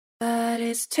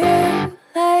it's too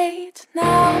late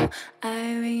now.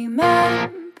 I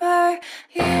remember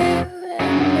you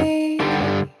and me,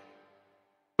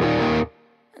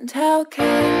 and how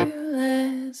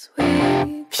careless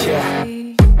we could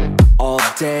be. All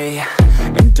day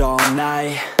and all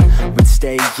night, we'd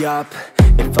stay up,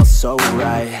 it felt so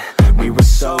right. We were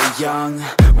so young,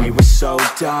 we were so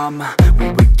dumb.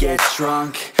 We would get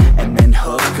drunk and then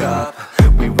hook up.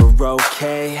 We were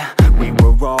okay, we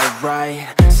were alright,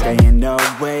 staying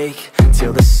awake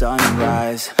till the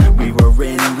sunrise. We were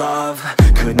in love,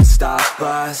 couldn't stop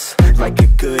us, like a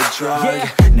good drug,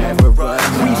 never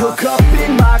enough. We'd hook up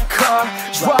in my car,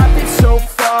 driving so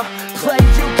far, play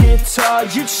your guitar,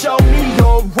 you'd show me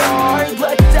your art,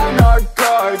 let down our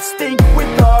guards, think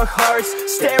with our hearts,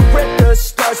 stare at the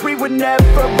stars. We were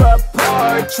never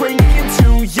apart, drinking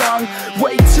too young,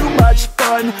 way too much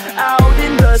fun, out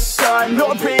in the sun,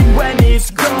 or rain when it's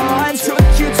gone.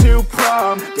 Took you to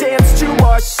prom, dance to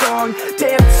our song,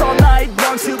 dance all night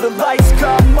long till the lights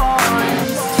come on.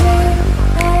 It's too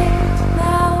late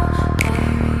now, I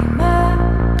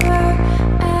remember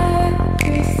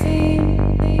everything,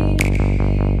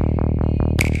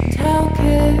 and how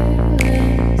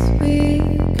careless we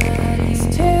got. It's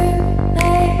too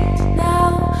late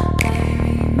now, I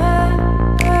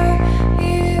remember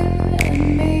you and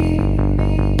me,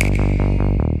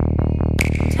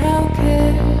 and how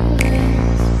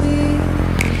careless we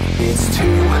got. It's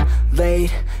too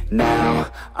late now,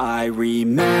 I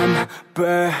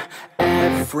remember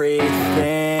everything,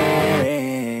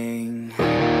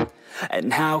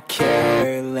 and how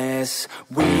careless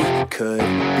we could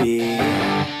be,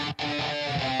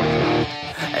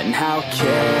 and how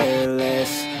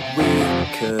careless we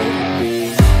could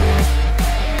be,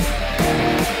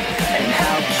 and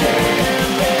how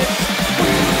careless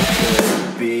we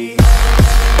could be.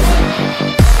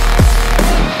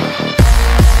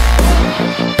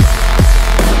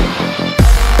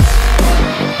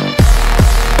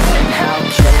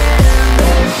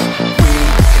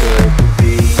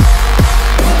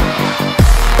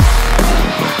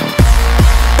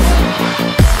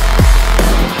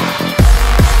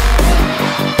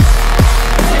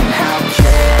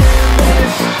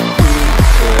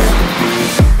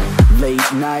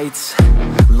 Nights,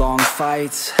 long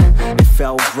fights, it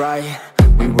felt right,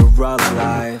 we were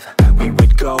alive. We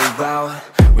would go out,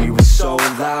 we were so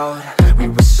loud, we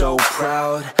were so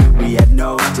proud, we had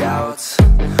no doubts.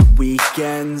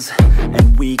 Weekends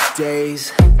and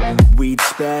weekdays, we'd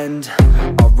spend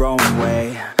our own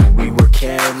way. We were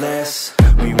careless,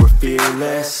 we were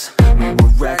fearless, we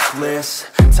were reckless,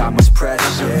 time was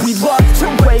precious. We loved to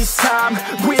waste time,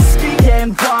 whiskey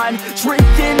and wine,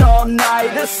 drinking all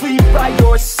night, asleep by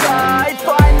your side.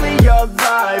 Finally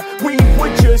alive, we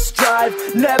would just drive,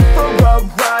 never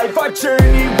arrive. Our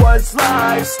journey was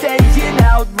live, staying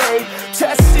out late,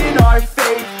 testing our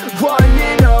fate,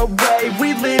 running away.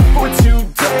 We live for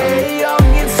today, young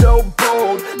and so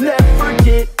bold, never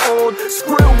get old.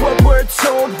 Screw what we're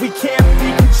told, we can't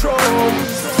be controlled.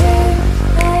 It's too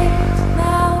late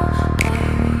now, I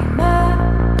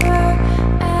remember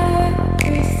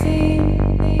everything,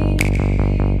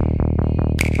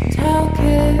 and how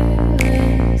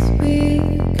careless we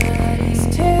got. It's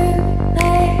too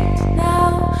late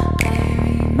now, I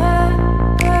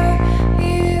remember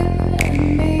you and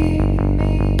me,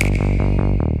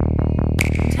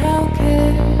 and how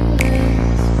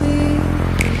careless we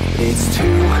got. It's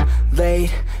too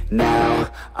late now,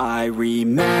 I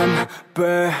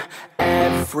remember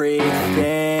everything,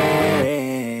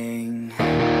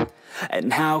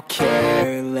 and how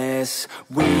careless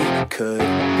we could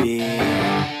be,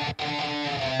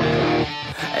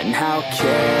 and how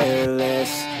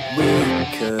careless we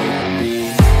could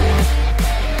be,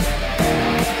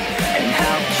 and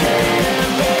how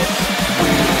careless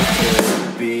we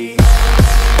could be.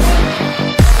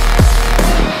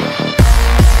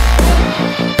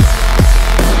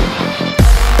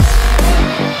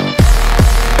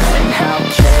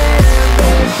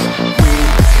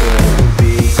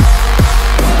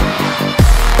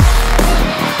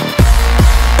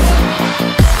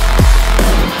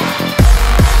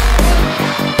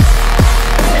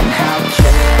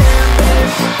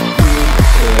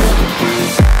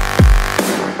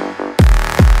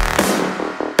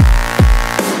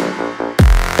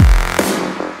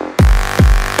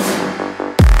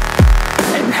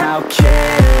 How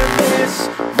careless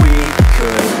we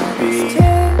could be. It's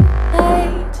too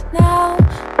late now,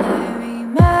 I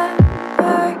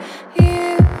remember you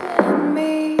and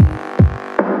me,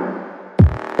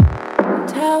 and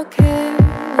how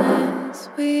careless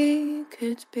we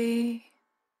could be.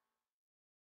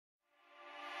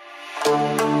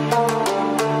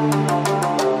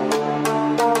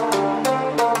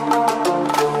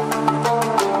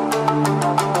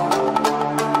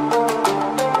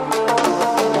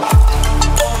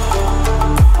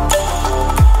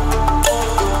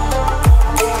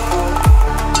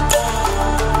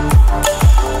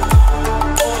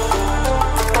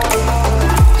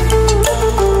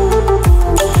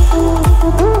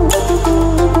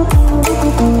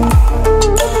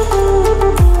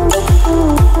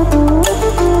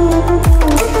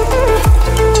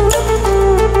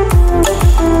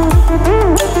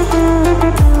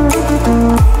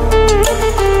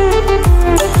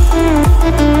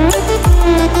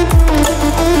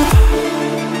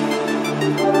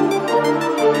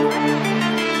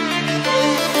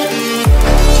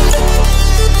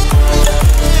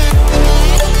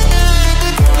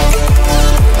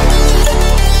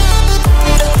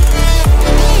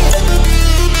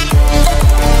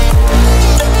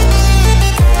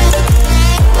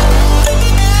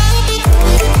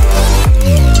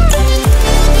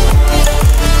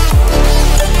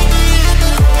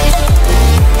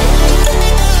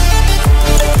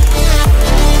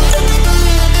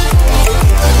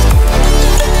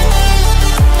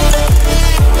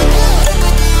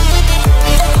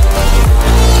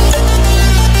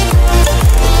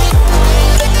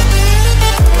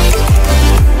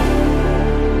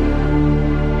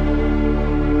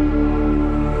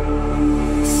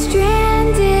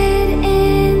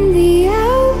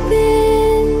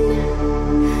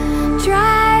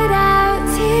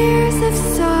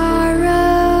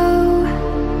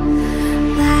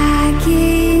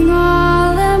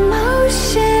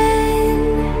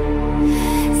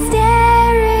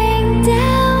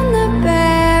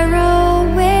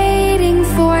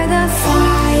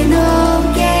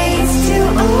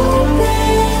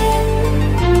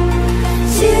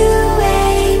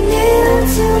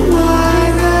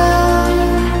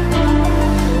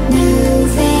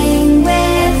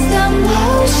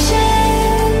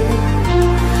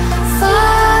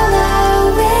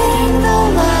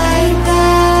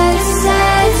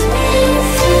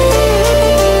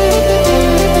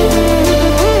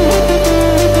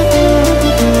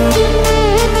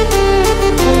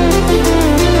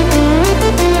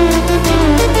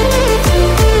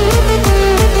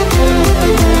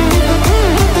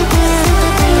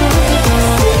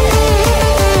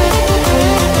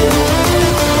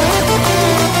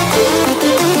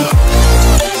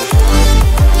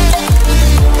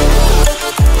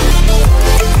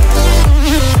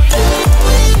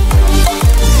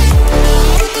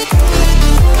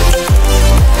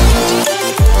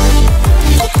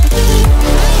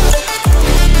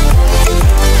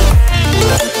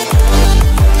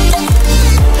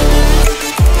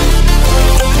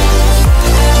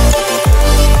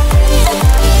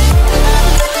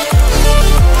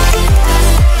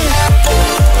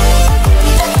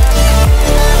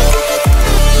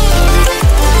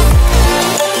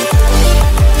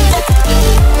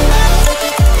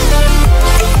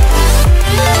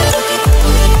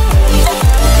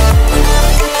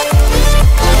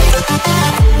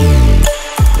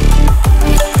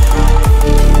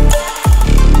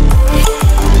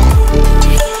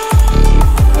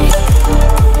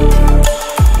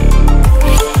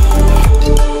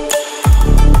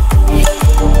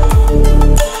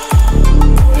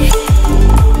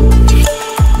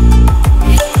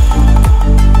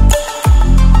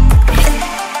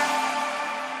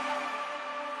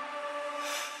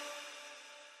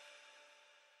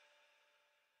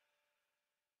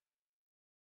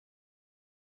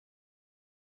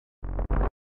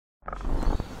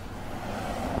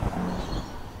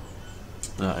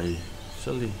 Aye,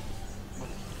 silly.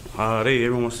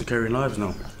 Everyone wants to carry knives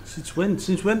now. Since when?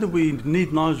 Since when did we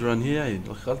need knives around here?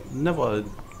 Like, I never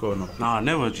growing up. Nah,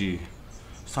 never, G.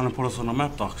 It's time to put us on the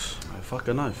map, docs. Aye, fuck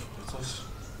a knife. That's us.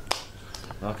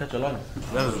 I'll catch a line.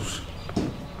 That is us.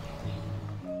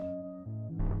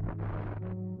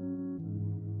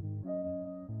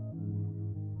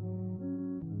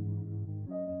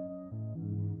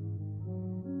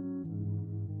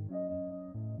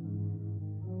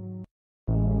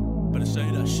 Better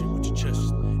say that shit with your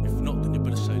chest. If not, then you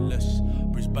better say less.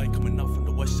 Brisbane coming up from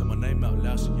the west, say my name out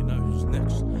loud so you know who's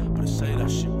next. Better say that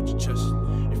shit with your chest.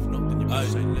 If not, then you better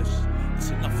say less. It's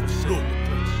enough for saying the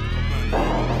threats.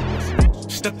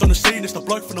 Stepped on the scene, it's the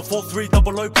bloke from the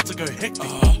 4300, about to go hectic.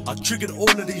 I triggered all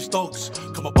of these dogs,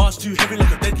 got my bars too heavy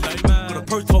like a deadlight. Got a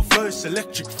proton flow, it's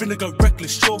electric, finna go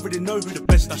reckless, you already know who the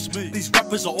best, that's me. These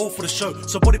rappers are all for the show,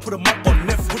 somebody put them up on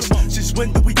Netflix. Since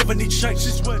when do we ever need shanks?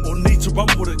 Since when? Or need to run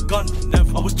with a gun?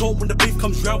 Never. I was taught when the beef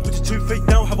comes round, put your 2 feet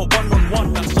down, have a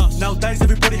one-on-one, that's us. Nowadays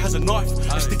everybody has a knife,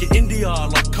 I stick it in the eye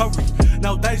like curry.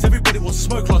 Nowadays everybody wants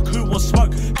smoke, like who wants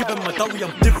smoke? Give them my doughy,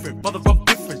 I'm different, brother I'm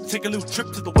different. Take a little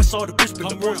trip to the west side of Brisbane,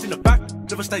 the boys in the back,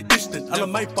 never stay distant.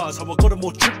 LMA bars, how I got them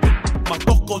all tripping. My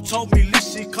doco told me,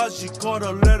 listen, cuz you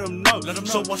gotta let them know.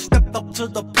 So I stepped up to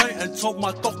the plate and told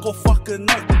my doco fucking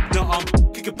no. Now I'm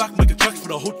kicking back, making tracks for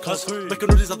the hood, cuz making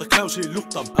all these other clowns who look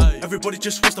dumb. Everybody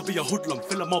just wants to be a hoodlum,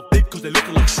 fill them up deep cause they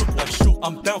looking like shook.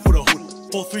 I'm down for the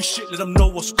hood, 4-3 shit, let them know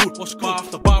what's good. Bar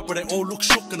after bar, but they all look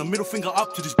shook, and a middle finger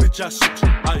up to this bitch ass six.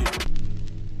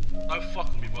 Don't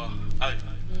fuck with me, bro.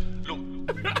 Look.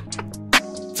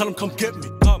 Tell them come get me.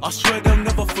 I swear they'll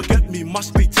never forget me.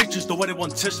 Must be teachers the way they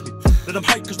want to test me. Let them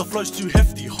hate cause the flow's too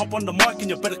hefty. Hop on the mic and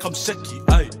you better come secchi.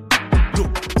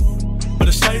 Look.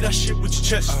 Better say that shit with your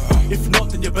chest. If not,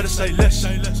 then you better say less.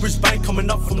 Brisbane coming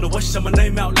up from the west, say my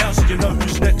name out loud so you know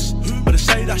who's next. Better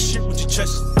say that shit with your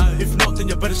chest. If not, then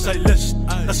you better say less.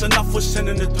 That's enough for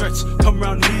sending the threats. Come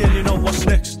round here and you know what's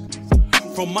next.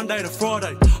 From Monday to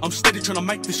Friday, I'm steady trying to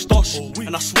make this stosh.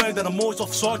 And I swear that I'm always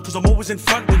offside, cause I'm always in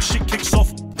front when shit kicks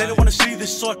off. They don't wanna see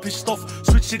this side pissed off.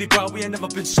 Switch city, bro, we ain't never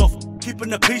been soft. Keeping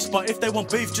the peace, but if they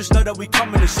want beef, just know that we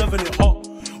coming and serving it hot.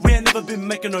 We ain't never been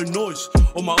making no noise.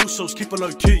 All my usos keep it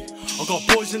low key. I got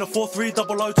boys in the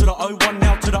 4300 to the 01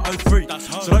 now to the 03.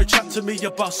 So don't chat to me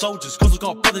about soldiers, cause I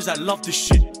got brothers that love this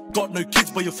shit. Got no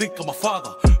kids, but you think I'm a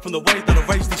father. From the way that I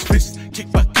raise these fists.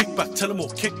 Kick back, tell them all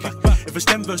kick back. If it's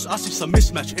them versus us, it's a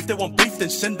mismatch. If they want beef, then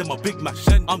send them a Big Mac.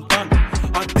 I'm done,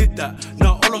 I did that.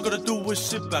 Now all I gotta do is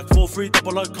sit back.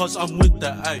 4300 cause I'm with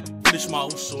that. Finish my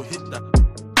also hit that.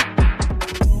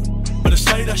 Better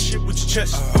say that shit with your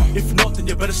chest. If not, then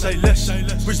you better say less.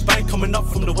 Brisbane coming up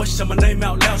from the west, say my name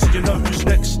out loud so you know who's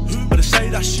next. Better say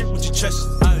that shit with your chest.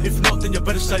 If not, then you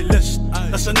better say less.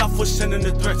 That's enough for sending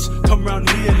the threats. Come round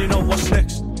here and you know what's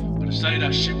next. Better say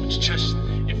that shit with your chest.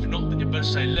 If not, then you better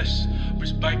say less.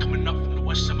 Brisbane coming up from the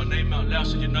west, say my name out loud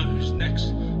so you know who's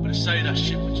next. Better say that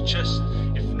shit with your chest.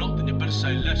 If not, then you better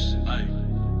say less.